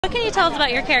What can you tell us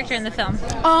about your character in the film?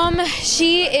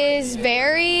 She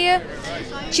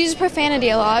uses profanity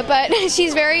a lot, but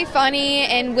she's very funny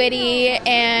and witty,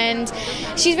 and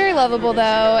she's very lovable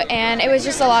though, and it was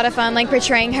just a lot of fun like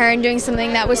portraying her and doing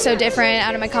something that was so different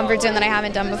out of my comfort zone that I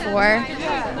haven't done before.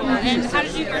 And how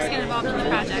did you first get involved in the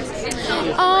project?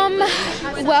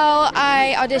 Well,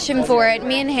 I auditioned for it.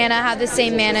 Me and Hannah had the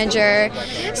same manager,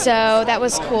 so that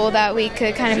was cool that we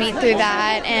could kind of meet through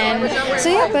that, and so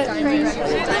yeah, but...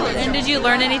 And did you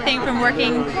learn anything from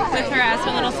working with her as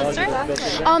her little sister?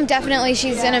 Definitely.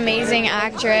 She's an amazing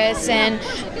actress, and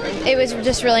it was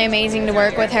just really amazing to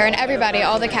work with her, and everybody,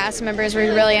 all the cast members were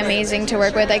really amazing to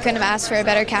work with. I couldn't have asked for a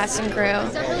better cast and crew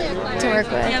to work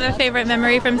with. Any other favorite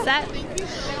memory from set?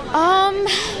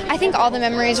 I think all the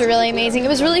memories were really amazing. It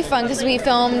was really fun because we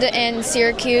filmed in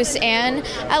Syracuse and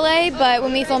LA, but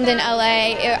when we filmed in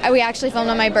LA, we actually filmed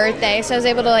on my birthday, so I was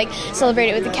able to celebrate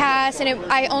it with the cast, and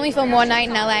I only filmed one night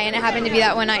in LA, and it happened to be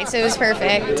that one night, so it was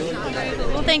perfect.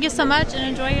 Well, thank you so much, and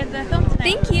enjoy the film tonight.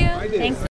 Thank you. Thanks.